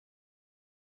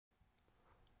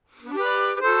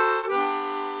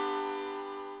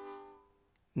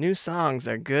New songs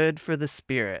are good for the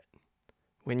spirit.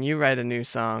 When you write a new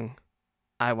song,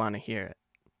 I want to hear it.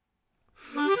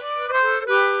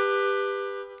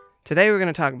 Today we're going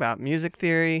to talk about music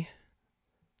theory,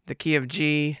 the key of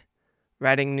G,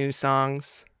 writing new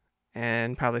songs,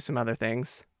 and probably some other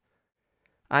things.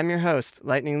 I'm your host,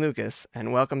 Lightning Lucas,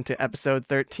 and welcome to episode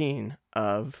 13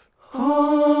 of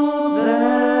Hold That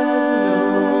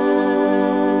Note.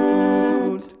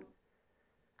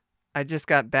 I just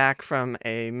got back from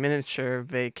a miniature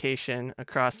vacation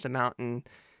across the mountain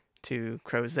to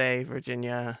Crozet,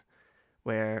 Virginia,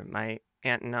 where my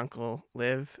aunt and uncle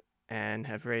live and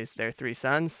have raised their 3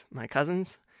 sons, my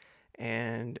cousins.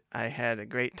 And I had a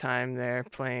great time there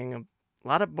playing a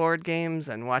lot of board games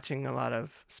and watching a lot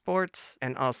of sports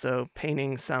and also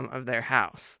painting some of their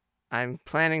house. I'm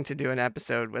planning to do an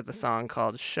episode with a song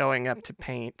called Showing Up to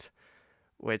Paint,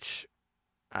 which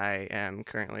I am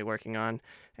currently working on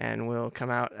and will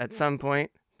come out at some point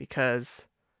because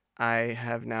I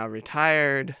have now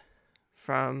retired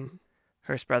from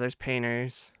Hearst Brothers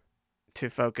Painters to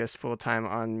focus full-time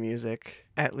on music,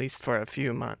 at least for a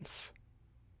few months.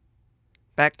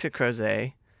 Back to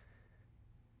Crozet.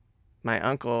 My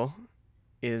uncle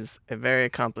is a very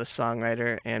accomplished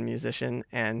songwriter and musician,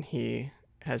 and he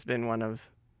has been one of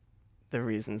the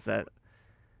reasons that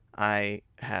I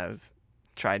have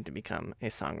tried to become a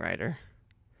songwriter.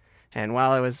 And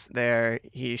while I was there,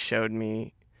 he showed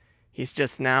me, he's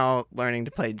just now learning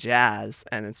to play jazz,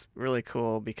 and it's really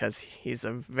cool because he's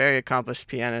a very accomplished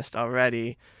pianist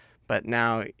already, but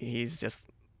now he's just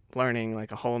learning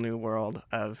like a whole new world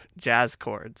of jazz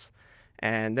chords.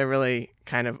 And they're really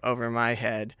kind of over my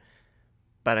head,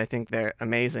 but I think they're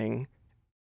amazing.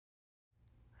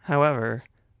 However,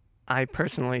 I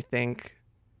personally think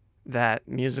that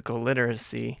musical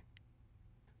literacy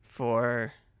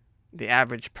for the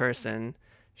average person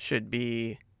should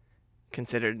be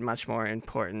considered much more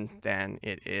important than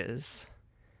it is.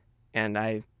 And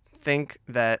I think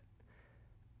that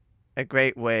a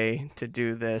great way to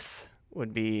do this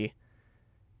would be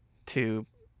to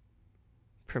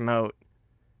promote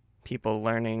people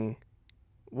learning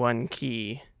one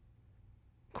key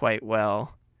quite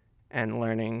well and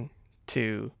learning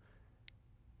to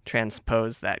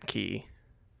transpose that key.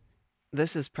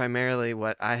 This is primarily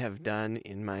what I have done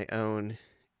in my own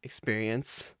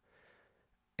experience,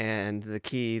 and the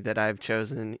key that I've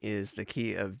chosen is the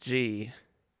key of G.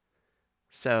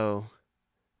 So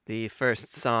the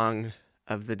first song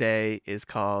of the day is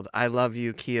called I Love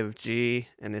You, Key of G,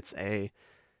 and it's a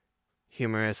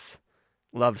humorous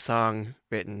love song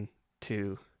written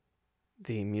to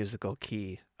the musical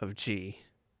key of G.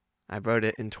 I wrote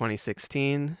it in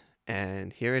 2016,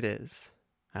 and here it is.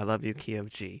 I Love You, Key of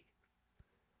G.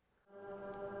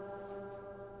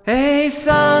 A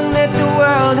song that the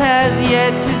world has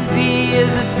yet to see is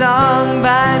a song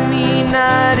by me,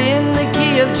 not in the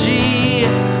key of G.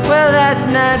 Well, that's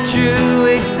not true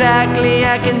exactly.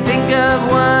 I can think of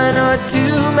one or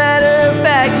two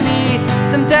matter-of-factly.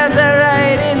 Sometimes I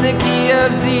write in the key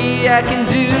of D. I can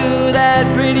do that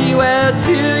pretty well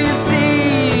too, you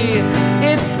see.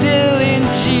 It's still in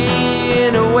G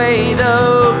in a way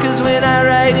though, 'cause when I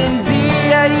write in D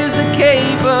I use a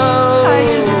capo.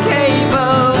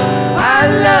 I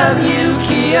love you,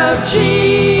 key of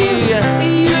G.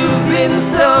 You've been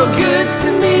so good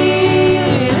to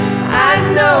me. I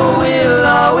know we'll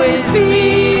always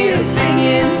be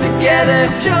singing together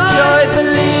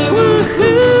joyfully.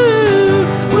 Woohoo,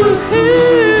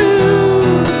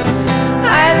 woohoo.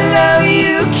 I love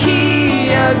you,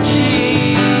 key of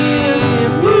G.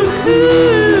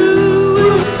 Woohoo,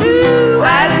 woohoo.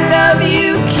 I love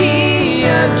you, key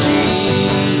of G.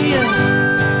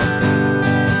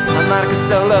 Harmonica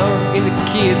solo in the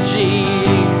key of G.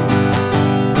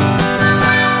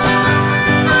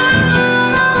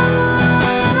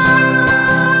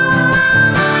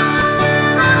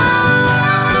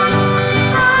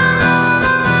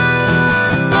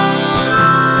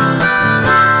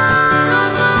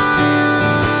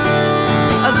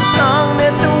 A song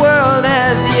that the world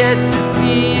has yet to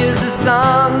see is a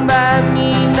song by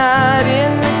me, not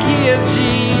in the key of G.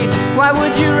 Why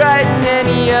would you write in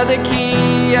any other key?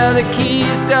 Other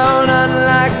keys don't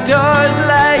unlock doors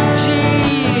like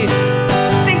G.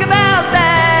 Think about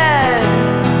that.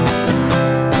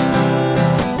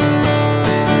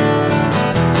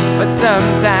 But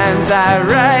sometimes I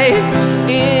write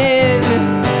in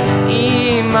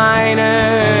E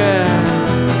minor.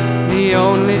 The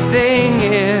only thing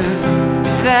is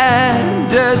that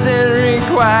doesn't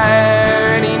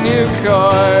require any new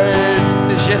chords.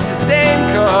 It's just the same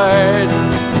chords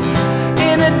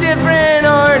in a different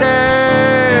order.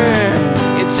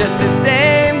 It's just the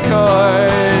same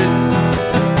chords.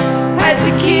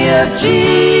 of G.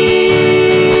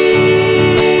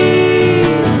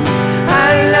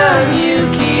 I love you,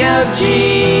 key of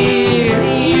G.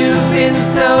 You've been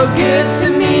so good to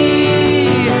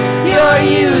me. Your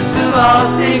use of all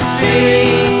 6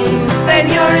 strings and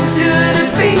your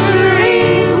intuitive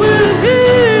fingerings.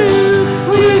 Woohoo,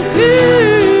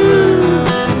 woohoo.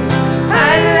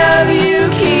 I love you,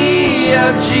 key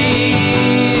of G.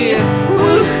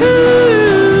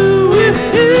 Woohoo,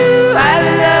 woohoo. I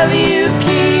love you,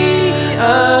 key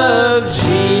of G.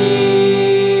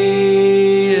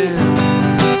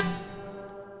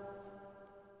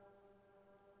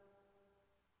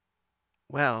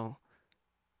 Well,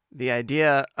 the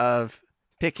idea of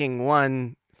picking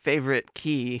one favorite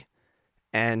key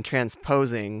and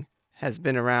transposing has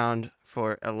been around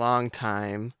for a long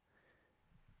time.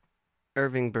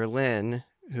 Irving Berlin,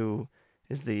 who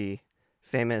is the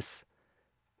famous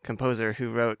composer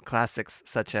who wrote classics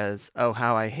such as Oh,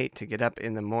 How I Hate to Get Up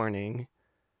in the Morning,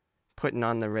 Puttin'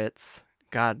 on the Ritz,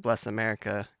 God Bless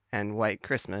America, and White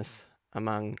Christmas,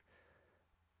 among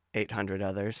 800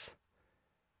 others,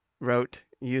 wrote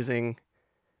using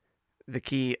the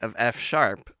key of F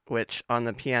sharp, which on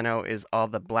the piano is all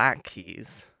the black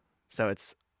keys. So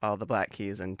it's all the black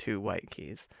keys and 2 white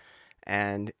keys.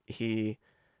 And he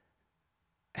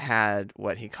had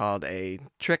what he called a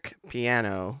trick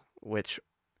piano, which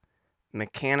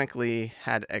mechanically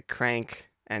had a crank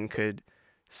and could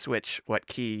switch what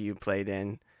key you played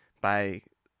in by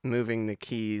moving the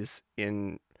keys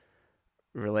in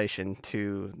relation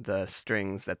to the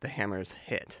strings that the hammers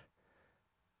hit.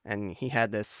 And he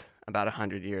had this about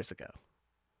 100 years ago.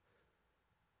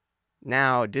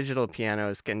 Now, digital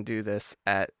pianos can do this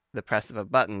at the press of a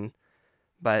button,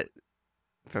 but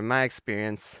from my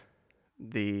experience,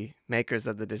 the makers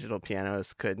of the digital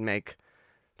pianos could make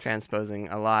transposing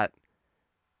a lot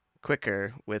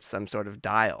quicker with some sort of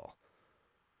dial.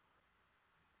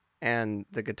 And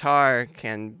the guitar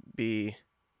can be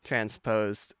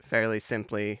transposed fairly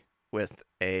simply with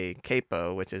a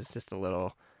capo, which is just a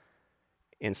little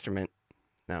instrument.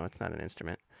 No, it's not an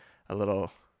instrument. A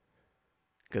little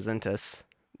gazintas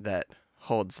that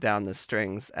holds down the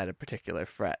strings at a particular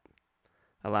fret,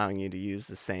 allowing you to use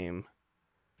the same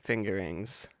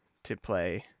fingerings to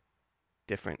play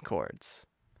different chords.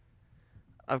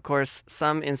 Of course,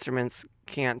 some instruments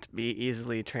can't be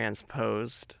easily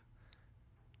transposed,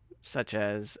 such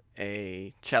as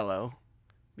a cello,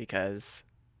 because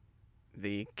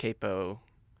the capo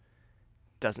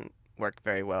doesn't work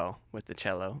very well with the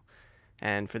cello.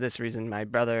 And for this reason, my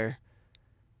brother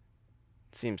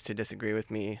seems to disagree with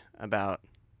me about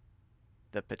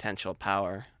the potential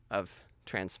power of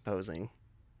transposing,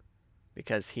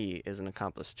 because he is an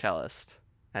accomplished cellist,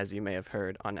 as you may have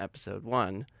heard on episode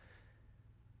 1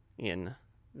 in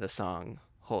the song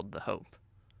Hold the Hope.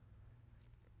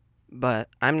 But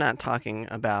I'm not talking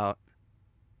about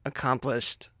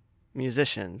accomplished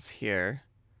musicians here.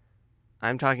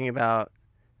 I'm talking about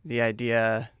the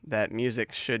idea that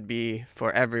music should be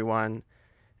for everyone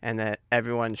and that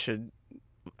everyone should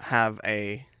have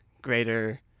a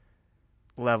greater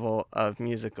level of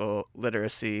musical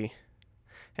literacy.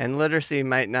 And literacy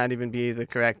might not even be the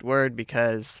correct word,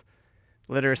 because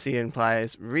literacy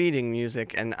implies reading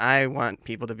music, and I want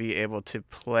people to be able to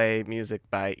play music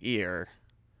by ear,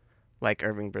 like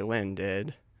Irving Berlin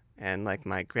did, and like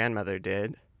my grandmother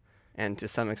did, and to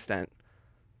some extent,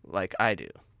 like I do.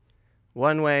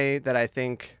 One way that I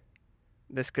think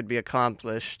this could be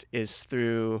accomplished is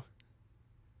through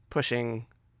pushing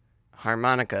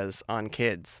harmonicas on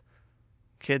kids.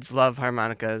 Kids love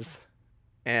harmonicas,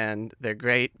 and they're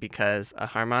great because a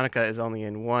harmonica is only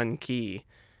in one key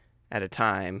at a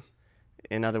time.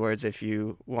 In other words, if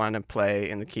you want to play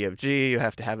in the key of G, you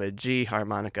have to have a G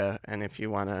harmonica, and if you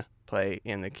want to play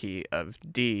in the key of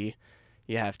D,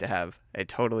 you have to have a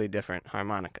totally different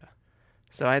harmonica.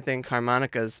 So I think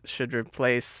harmonicas should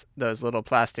replace those little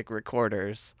plastic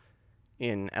recorders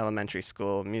in elementary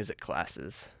school music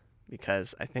classes,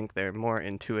 because I think they're more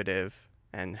intuitive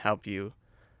and help you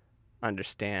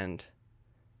understand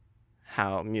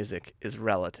how music is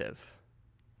relative.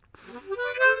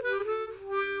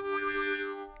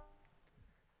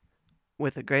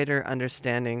 With a greater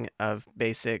understanding of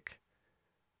basic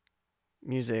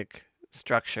music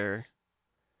structure,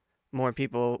 more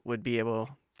people would be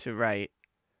able to write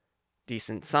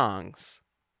decent songs,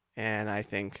 and I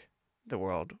think the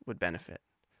world would benefit.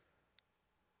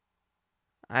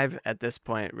 I've, at this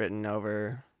point, written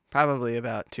over probably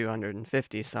about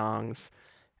 250 songs,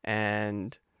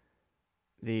 and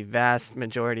the vast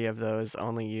majority of those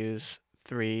only use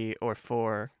 3 or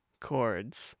 4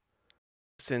 chords.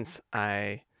 Since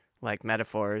I like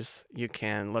metaphors, you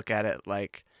can look at it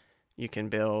like you can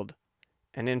build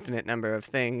an infinite number of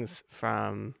things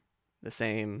from the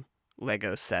same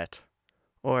Lego set,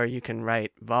 or you can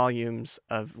write volumes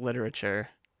of literature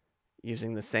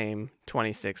using the same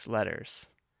 26 letters.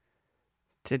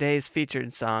 Today's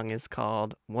featured song is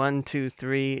called 1, 2,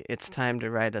 3, It's Time to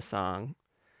Write a Song.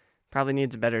 Probably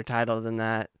needs a better title than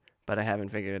that, but I haven't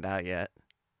figured it out yet.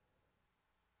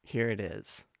 Here it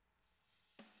is.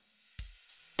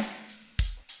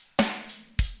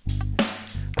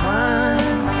 1,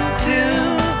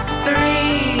 2, 3,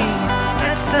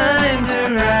 it's time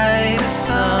to write a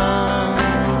song.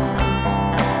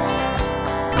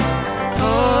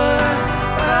 4,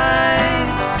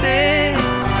 5, 6,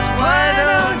 why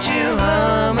don't you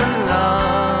hum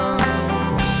along?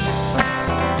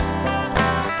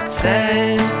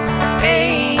 7,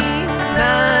 8,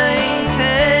 9,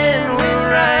 10, we'll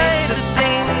write the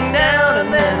thing down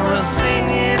and then we'll sing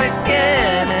it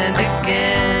again and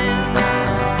again.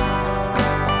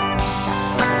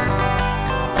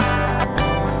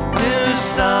 New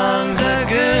songs are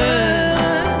good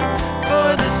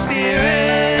for the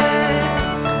spirit.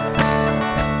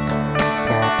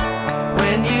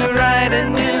 When you write a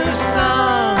new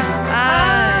song,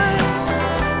 I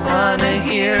wanna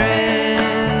hear it.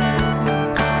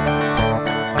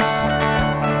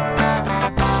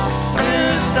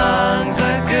 New songs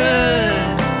are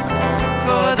good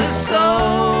for the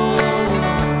soul.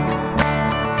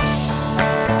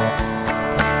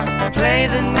 Play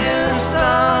the new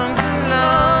songs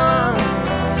along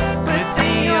with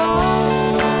the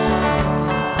old.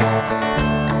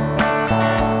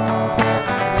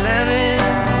 11,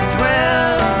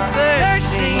 12,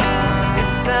 13,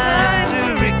 it's time to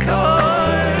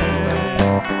record.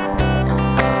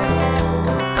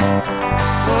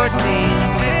 14,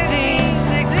 15,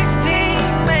 16,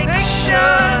 make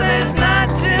sure there's not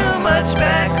too much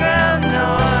background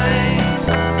noise.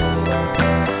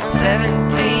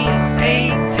 17,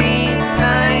 18,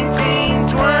 19,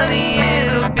 20,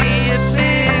 it'll be a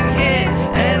big hit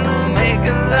and we'll make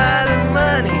a lot of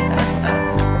money.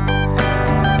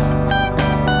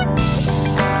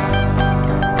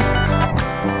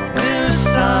 New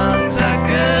songs are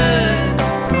good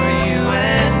for you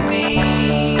and me.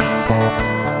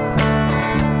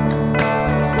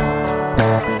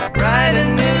 Write a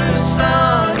new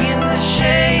song in the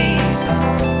shade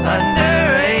under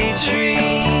a tree.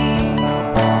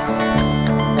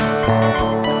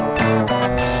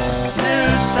 New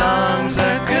songs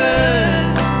are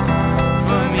good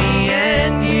for me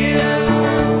and you.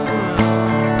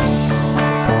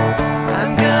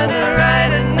 I'm gonna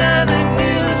write another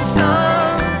new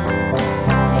song.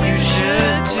 You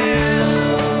should too.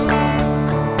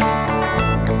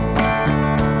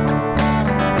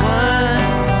 1,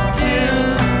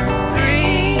 2,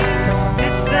 3,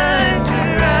 it's time to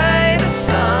write a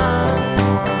song.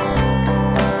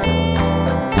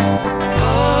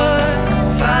 4,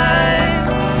 5,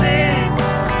 6,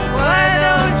 why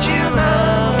don't you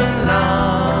hum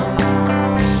along?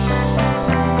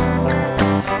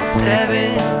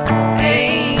 7,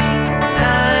 8,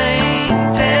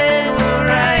 9, 10, we'll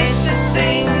write the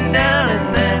thing down and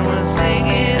then we'll sing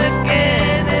it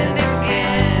again and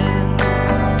again.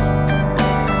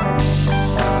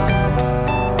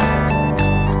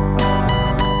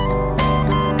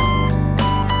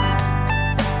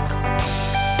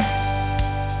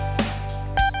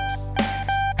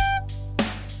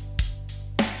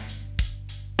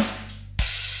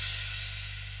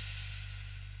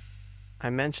 I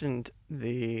mentioned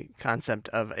the concept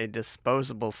of a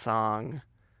disposable song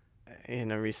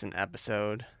in a recent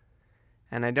episode,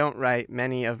 and I don't write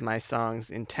many of my songs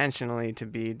intentionally to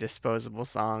be disposable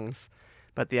songs,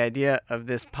 but the idea of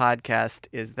this podcast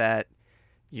is that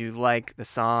you like the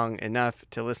song enough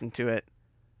to listen to it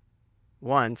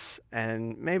once,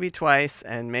 and maybe twice,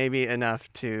 and maybe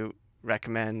enough to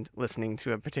recommend listening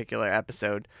to a particular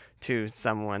episode to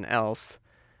someone else,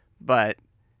 but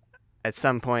at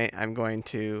some point I'm going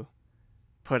to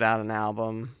put out an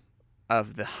album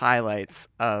of the highlights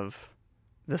of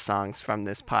the songs from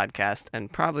this podcast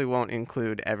and probably won't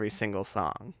include every single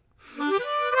song.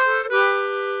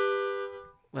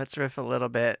 Let's riff a little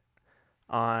bit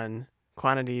on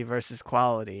quantity versus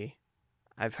quality.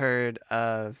 I've heard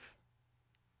of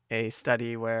a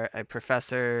study where a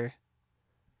professor,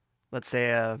 let's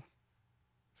say a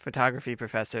photography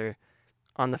professor,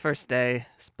 on the first day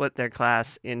split their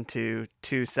class into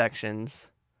 2 sections.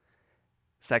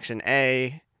 Section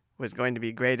A was going to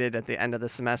be graded at the end of the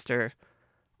semester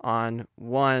on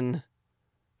 1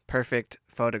 perfect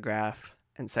photograph,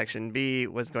 and Section B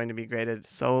was going to be graded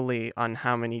solely on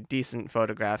how many decent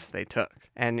photographs they took.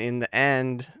 And in the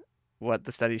end, what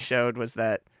the study showed was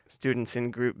that students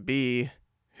in Group B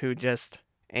who just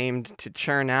aimed to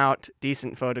churn out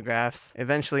decent photographs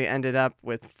eventually ended up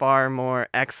with far more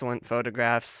excellent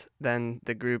photographs than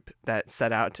the group that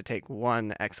set out to take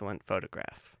one excellent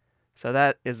photograph. So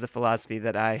that is the philosophy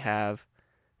that I have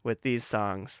with these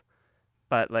songs.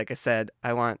 But like I said,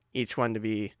 I want each one to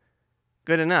be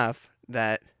good enough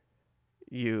that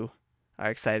you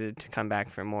are excited to come back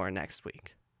for more next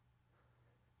week.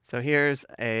 So here's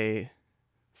a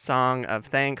song of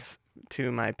thanks to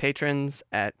my patrons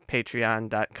at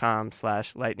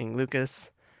patreon.com/lightninglucas.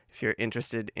 If you're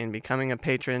interested in becoming a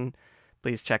patron,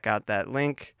 please check out that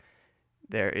link.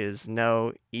 There is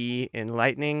no E in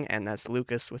lightning, and that's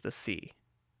Lucas with a C.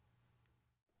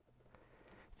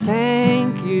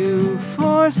 Thank you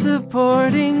for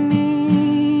supporting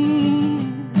me.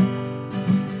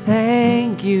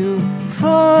 Thank you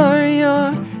for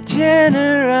your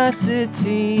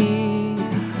generosity.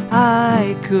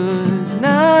 I could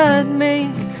not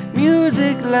make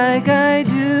music like I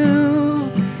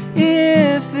do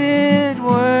if it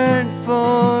weren't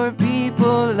for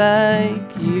people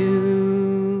like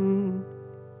you.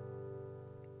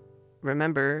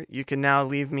 Remember, you can now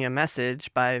leave me a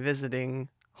message by visiting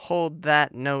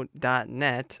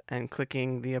holdthatnote.net and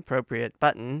clicking the appropriate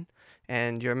button,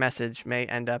 and your message may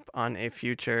end up on a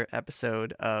future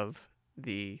episode of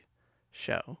the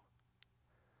show.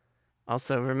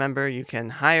 Also, remember, you can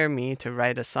hire me to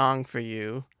write a song for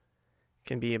you. It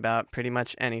can be about pretty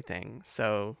much anything.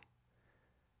 So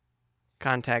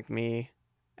contact me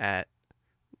at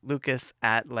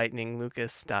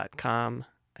lucas@lightninglucas.com.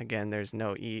 Again, there's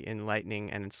no E in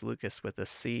lightning, and it's Lucas with a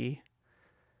C.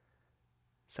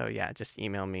 So yeah, just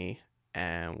email me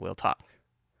and we'll talk.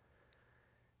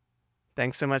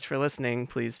 Thanks so much for listening.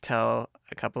 Please tell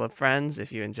a couple of friends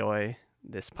if you enjoy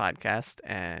this podcast,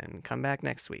 and come back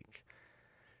next week.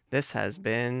 This has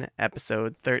been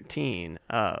episode 13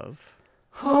 of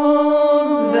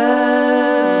Hold